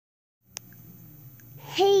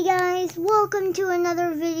Hey guys, welcome to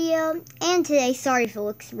another video, and today, sorry if it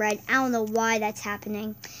looks red, I don't know why that's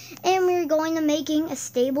happening, and we're going to making a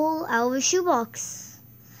stable out of a shoebox.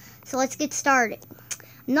 So let's get started.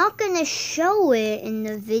 I'm not going to show it in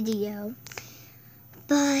the video,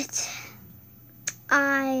 but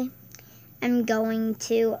I am going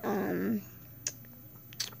to,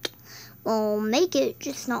 make it,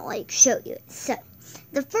 just not like show you it. So,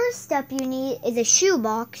 the first step you need is a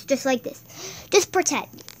shoebox, just like this. Just pretend.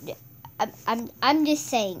 I'm just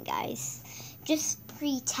saying, guys. Just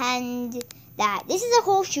pretend that this is a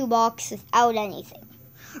whole shoebox without anything,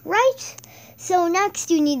 right? So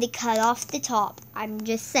next you need to cut off the top. I'm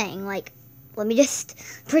just saying, like, let me just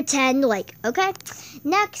pretend, like, okay.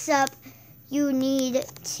 Next up, you need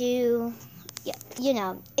to,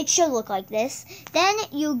 it should look like this. Then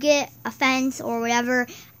you get a fence or whatever,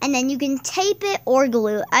 and then you can tape it or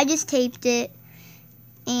glue it. I just taped it,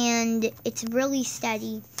 and it's really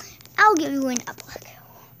steady. I'll give you an look.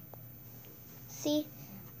 See?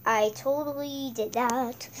 I totally did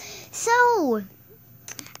that. So,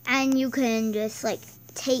 and you can just, like,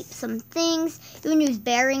 tape some things. You can use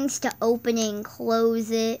bearings to open it and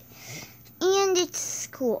close it. And it's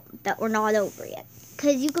cool that we're not over yet,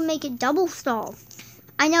 because you can make it double stall.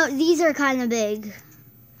 I know these are kind of big,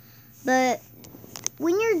 but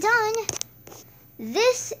when you're done,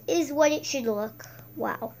 this is what it should look.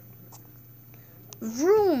 Wow.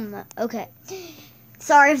 Vroom. Okay.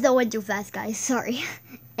 Sorry if that went too fast, guys. Sorry.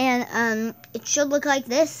 And it should look like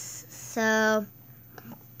this. So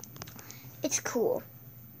it's cool.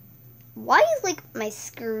 Why is like my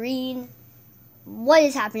screen? What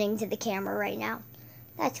is happening to the camera right now?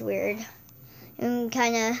 That's weird. You can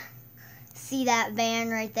kind of see that van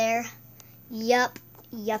right there. Yup,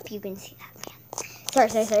 you can see that van. Sorry,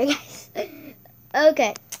 guys.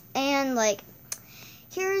 Okay, and like,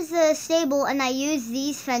 here's the stable, and I use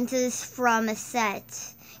these fences from a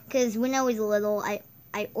set, because when I was little, I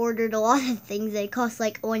ordered a lot of things. They cost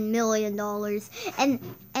like $1 million, and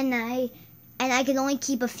I could only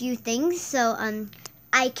keep a few things, so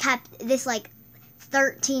I kept this like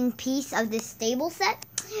 13 piece of this stable set,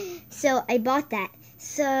 so I bought that.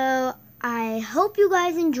 So I hope you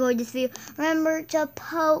guys enjoyed this video. Remember to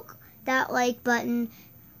poke that like button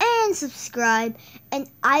and subscribe, and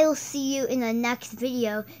I'll see you in the next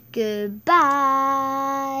video.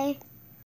 Goodbye.